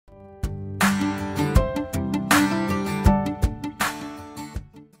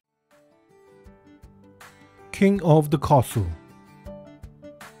king of the castle.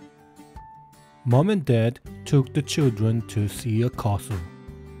 Mom and Dad took the children to see a castle.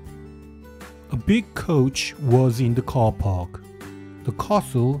 A big coach was in the car park. The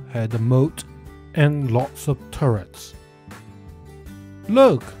castle had a moat and lots of turrets.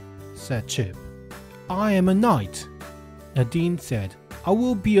 "Look," said Chip, "I am a knight." Nadine said, "I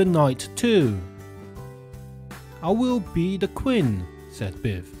will be a knight too." "I will be the queen," said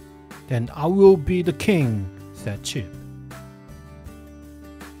Biff. "Then I will be the king," said Chip.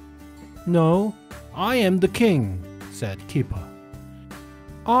 "No, I am the king," said Keeper.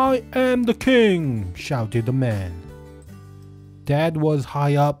 "I am the king," shouted the man. Dad was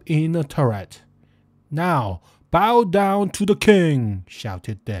high up in a turret. "Now, bow down to the king,"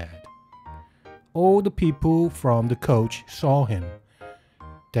 shouted Dad. All the people from the coach saw him.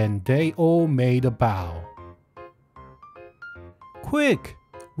 Then they all made a bow. "Quick!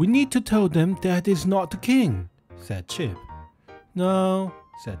 We need to tell them Dad is not the king," said Chip. "No,"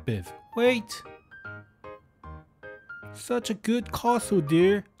 said Biff. "Wait." "Such a good castle,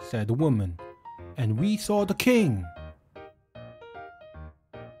 dear," said the woman. "And we saw the king."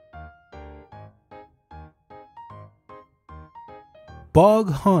 Bug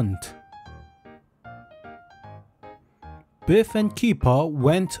hunt. Biff and Keeper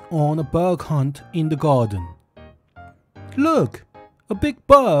went on a bug hunt in the garden. "Look, a big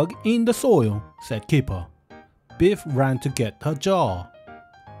bug in the soil," said Keeper. Biff ran to get her jar.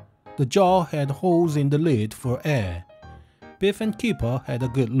 The jar had holes in the lid for air. Biff and Keeper had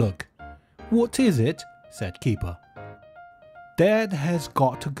a good look. "What is it?" said Keeper. "Dad has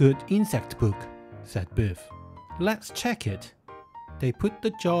got a good insect book," said Biff. "Let's check it." They put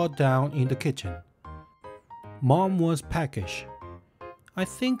the jar down in the kitchen. Mom was peckish. "I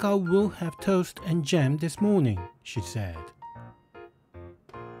think I will have toast and jam this morning," she said.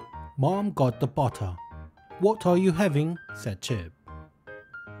 Mom got the butter. "What are you having?" said Chip.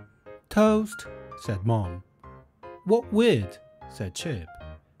 "Toast," said Mom. "What with?" said Chip.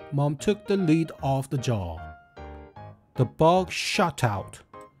 Mom took the lid off the jar. The bug shot out.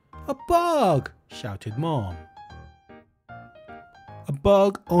 "A bug!" shouted Mom. "A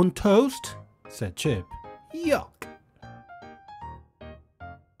bug on toast?" said Chip. "Yuck!"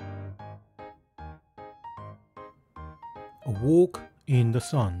 A walk in the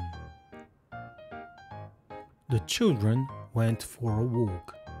sun. The children went for a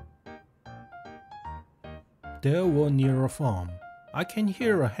walk. They were near a farm. "I can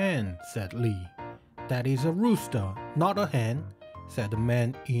hear a hen," said Lee. "That is a rooster, not a hen," said the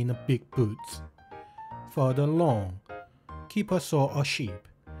man in big boots. Further along, Keeper saw a sheep.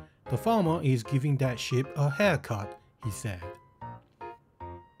 "The farmer is giving that sheep a haircut," he said.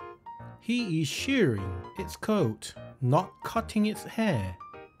 "He is shearing its coat, not cutting its hair,"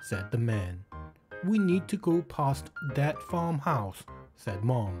 said the man. "We need to go past that farmhouse," said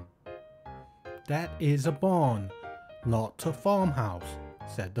Mom. "That is a barn, not a farmhouse,"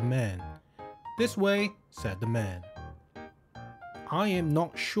 said the man. "This way," said the man. "I am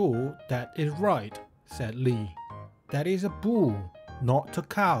not sure that is right," said Lee. "That is a bull, not a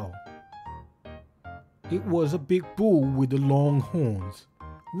cow." It was a big bull with the long horns.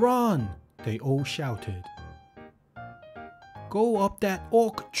 "Run!" they all shouted. "Go up that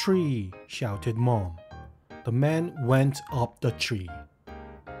oak tree!" shouted Mom. The man went up the tree.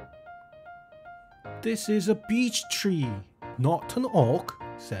 "This is a beech tree, not an oak,"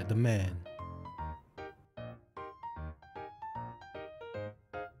 said the man.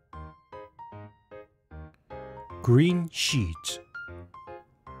 Green sheets.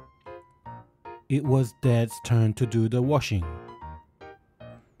 It was Dad's turn to do the washing.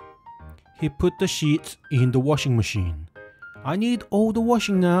 He put the sheets in the washing machine. "I need all the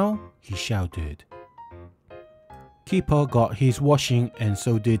washing now," he shouted. Keeper got his washing and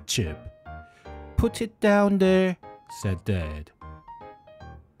so did Chip. "Put it down there," said Dad.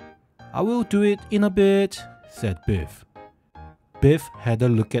 "I will do it in a bit," said Biff. Biff had a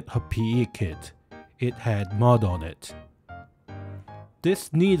look at her PE kit. It had mud on it.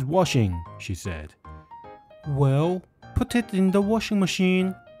 "This needs washing," she said. "Well, put it in the washing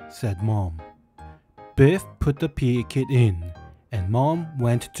machine," said Mom. Biff put the PE kit in, and Mom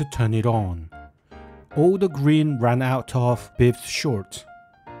went to turn it on. All the green ran out of Biff's shorts.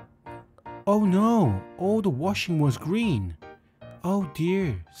 "Oh no, all the washing was green." "Oh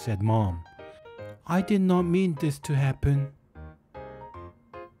dear," said Mom. "I did not mean this to happen."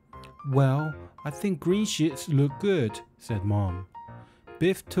 "Well, I think green sheets look good," said Mom.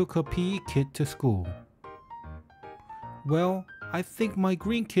 Biff took her PE kit to school. "Well, I think my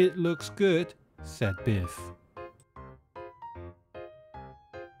green kit looks good," said Biff.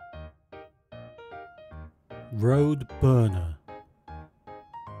 road burner.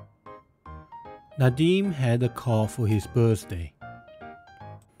 Nadim had a car for his birthday.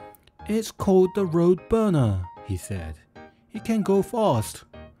 It's called the road burner, he said. It can go fast.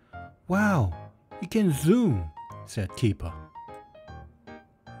 Wow, it can zoom, said Keeper.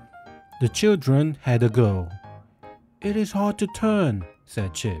 The children had a go. It is hard to turn,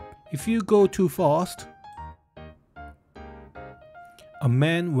 said Chip, if you go too fast. A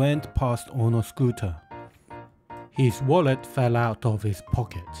man went past on a scooter. His wallet fell out of his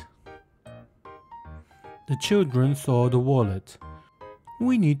pocket. The children saw the wallet.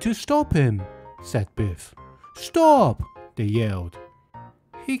 We need to stop him, said Biff. Stop, they yelled.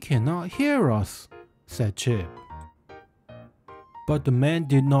 He cannot hear us, said Chip. But the man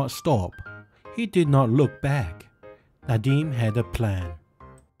did not stop. He did not look back. Nadim had a plan.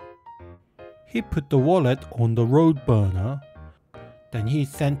 He put the wallet on the road burner. Then he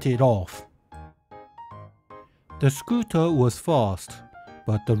sent it off. The scooter was fast,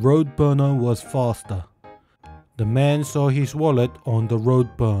 but the road burner was faster. The man saw his wallet on the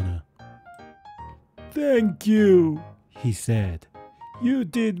road burner. Thank you, he said. You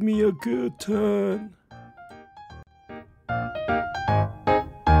did me a good turn.